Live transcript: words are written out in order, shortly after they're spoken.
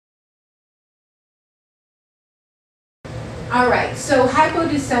All right, so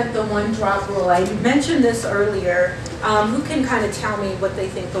hypodescent, the one-drop rule. I mentioned this earlier. Who can kind of tell me what they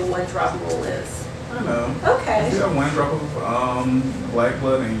think the one-drop rule is? I know. Okay. If you have one drop of black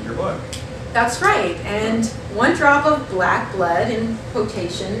blood and you're black. That's right, and one drop of black blood, in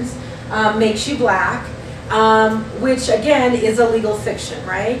quotations, makes you black, which again is a legal fiction,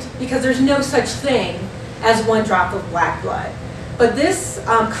 right? Because there's no such thing as one drop of black blood. But this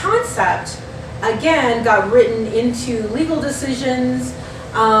concept, again, got written into legal decisions,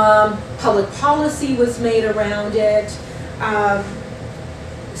 public policy was made around it.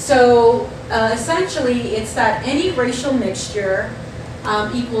 Essentially, it's that any racial mixture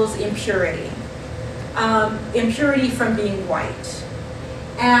equals impurity. Impurity from being white.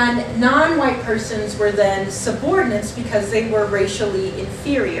 And non-white persons were then subordinates because they were racially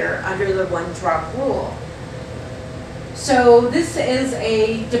inferior under the one-drop rule. So this is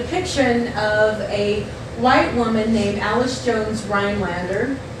a depiction of a white woman named Alice Jones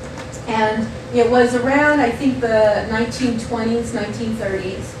Rhinelander. And it was around, I think, the 1920s,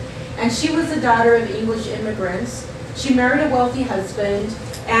 1930s. And she was the daughter of English immigrants. She married a wealthy husband,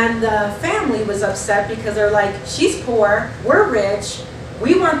 and the family was upset because they're like, she's poor, we're rich,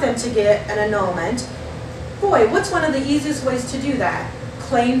 we want them to get an annulment. Boy, what's one of the easiest ways to do that?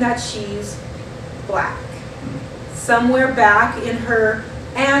 Claim that she's black. Somewhere back in her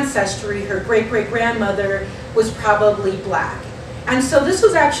ancestry, her great-great-grandmother was probably black. And so this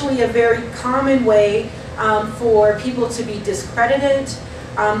was actually a very common way for people to be discredited.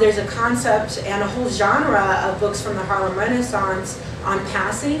 There's a concept and a whole genre of books from the Harlem Renaissance on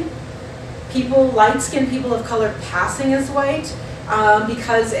passing. People, light-skinned people of color passing as white, and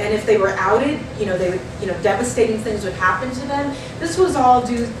if they were outed, devastating things would happen to them. This was all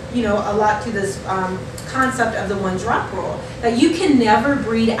due, a lot to this concept of the one-drop rule, that you can never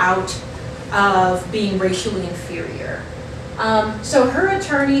breed out of being racially inferior. So her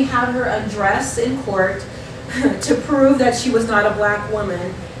attorney had her undress in court to prove that she was not a black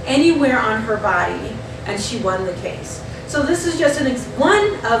woman anywhere on her body, and she won the case. So this is just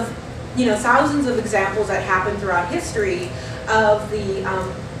one of thousands of examples that happen throughout history of the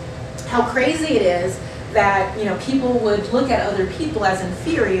how crazy it is that people would look at other people as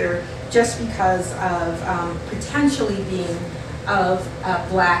inferior just because of potentially being of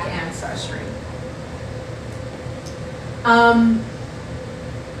black ancestry. I'm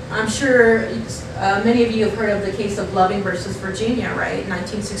sure many of you have heard of the case of Loving versus Virginia, right?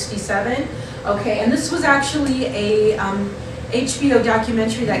 1967. Okay, and this was actually a HBO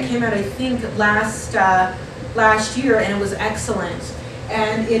documentary that came out, I think, last year, and it was excellent.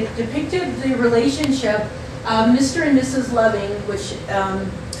 And it depicted the relationship of Mr. and Mrs. Loving,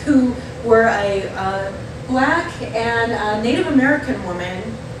 who were a black and a Native American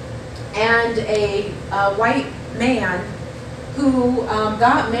woman and a white man who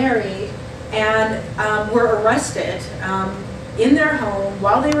got married and were arrested in their home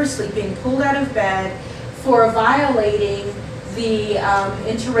while they were sleeping, pulled out of bed for violating the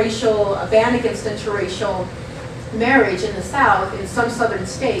ban against interracial marriage in the South in some southern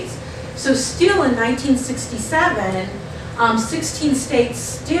states. So still in 1967, 16 states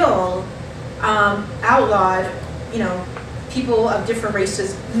still outlawed, people of different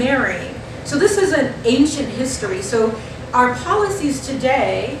races marrying. So this is an ancient history. So our policies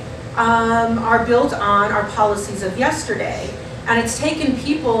today are built on our policies of yesterday, and it's taken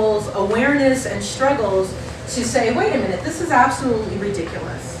people's awareness and struggles to say, wait a minute, this is absolutely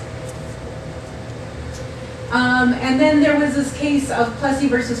ridiculous. And then there was this case of Plessy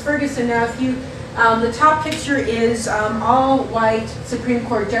versus Ferguson. Now, if you, the top picture is all white Supreme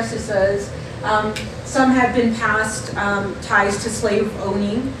Court justices. Some have been past ties to slave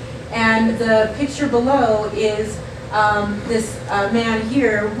owning, and the picture below is this man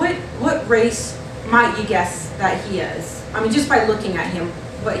here. What race might you guess that he is? I mean, just by looking at him,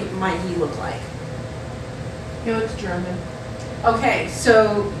 what might he look like? He looks German. Okay,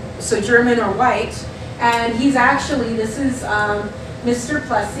 so German or white, and he's actually, this is Mr.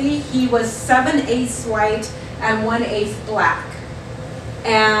 Plessy. He was 7/8 white and 1/8 black,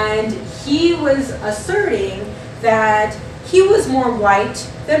 and he was asserting that he was more white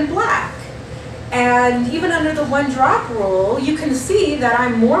than black. And even under the one-drop rule, you can see that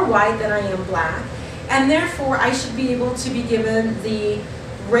I'm more white than I am black, and therefore I should be able to be given the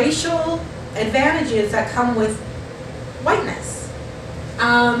racial advantages that come with whiteness.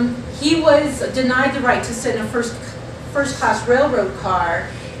 He was denied the right to sit in a first-class railroad car,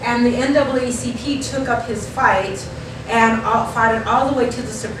 and the NAACP took up his fight and fought it all the way to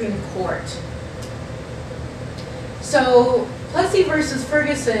the Supreme Court. So Plessy versus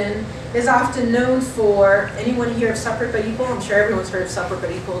Ferguson is often known for, anyone here of Separate but Equal? I'm sure everyone's heard of Separate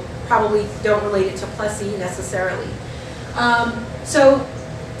but Equal, probably don't relate it to Plessy necessarily. So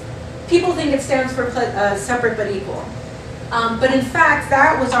people think it stands for Separate but Equal. But in fact,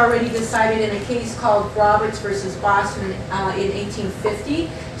 that was already decided in a case called Roberts versus Boston in 1850,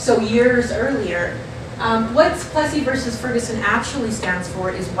 so years earlier. What Plessy versus Ferguson actually stands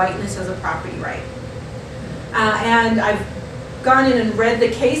for is whiteness as a property right. And I've gone in and read the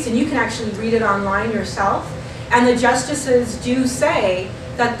case, and you can actually read it online yourself. And the justices do say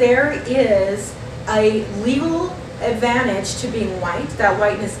that there is a legal advantage to being white, that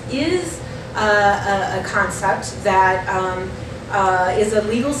whiteness is a concept that is a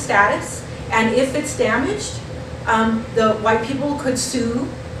legal status, and if it's damaged, the white people could sue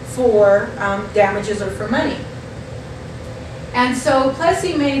for damages or for money. And so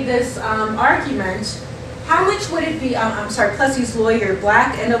Plessy made this argument. How much would it be, Plessy's lawyer,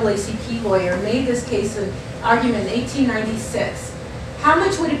 black NAACP lawyer, made this case an argument in 1896. How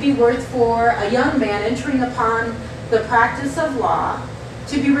much would it be worth for a young man entering upon the practice of law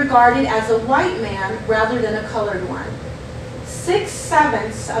to be regarded as a white man rather than a colored one?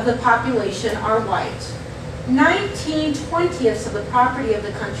 6/7 of the population are white. 19/20 of the property of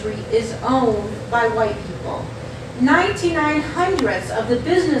the country is owned by white people. 99/100 of the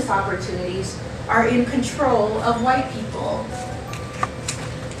business opportunities are in control of white people.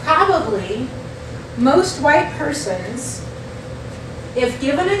 Probably most white persons, if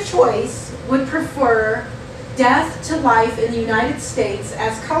given a choice, would prefer death to life in the United States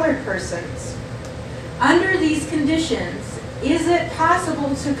as colored persons. Under these conditions, is it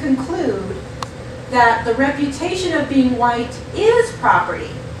possible to conclude that the reputation of being white is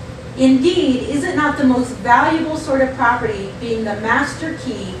property? Indeed, is it not the most valuable sort of property, being the master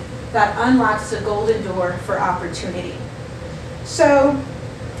key that unlocks the golden door for opportunity? So,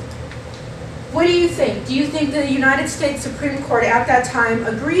 what do you think? Do you think the United States Supreme Court at that time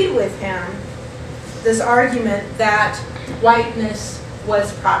agreed with him, this argument that whiteness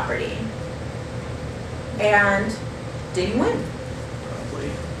was property? And did he win? Probably.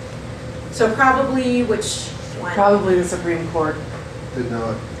 So probably which one? Probably the Supreme Court Did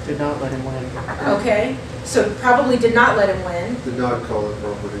not let him win. Okay, so probably did not let him win. Did not call it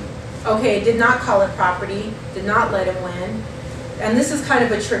property. Okay, did not call it property, did not let him win. And this is kind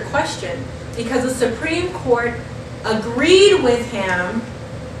of a trick question, because the Supreme Court agreed with him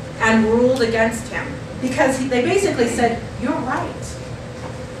and ruled against him. Because they basically said, you're right.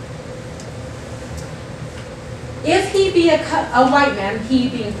 If he be a white man, he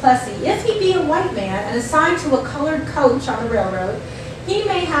being Plessy, if he be a white man and assigned to a colored coach on the railroad, he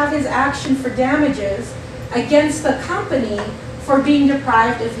may have his action for damages against the company for being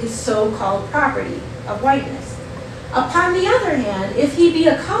deprived of his so-called property of whiteness. Upon the other hand, if he be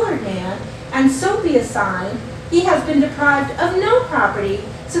a colored man and so be assigned, he has been deprived of no property,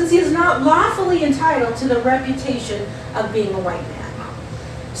 since he is not lawfully entitled to the reputation of being a white man.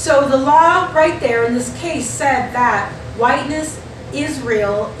 So the law right there in this case said that whiteness is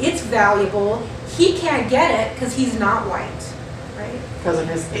real, it's valuable, he can't get it because he's not white, right? Because of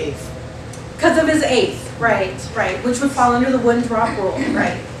his eighth. Because of his eighth, right, which would fall under the one-drop rule,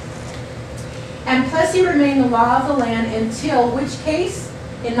 right. And Plessy remained the law of the land until which case?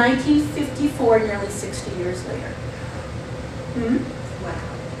 In 1954, nearly 60 years later. Wow.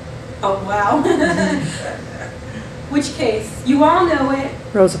 Oh, wow. Which case? You all know it.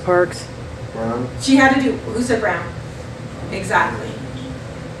 Rosa Parks. Brown. She had to do, who said Brown? Exactly.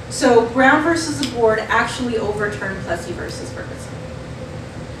 So Brown versus the board actually overturned Plessy versus Ferguson.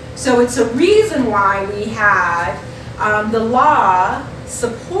 So it's a reason why we had the law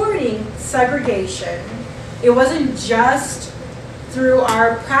supporting segregation. It wasn't just through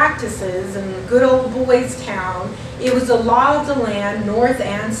our practices in good old boys town. It was the law of the land, north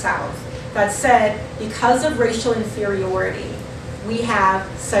and south, that said because of racial inferiority, we have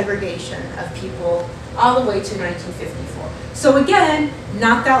segregation of people all the way to 1954. So again,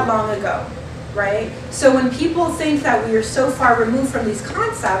 not that long ago, right? So when people think that we are so far removed from these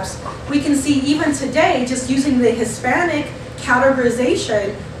concepts, we can see even today, just using the Hispanic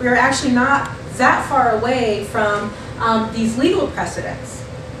categorization, we are actually not that far away from these legal precedents.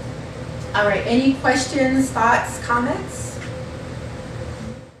 All right, any questions, thoughts, comments?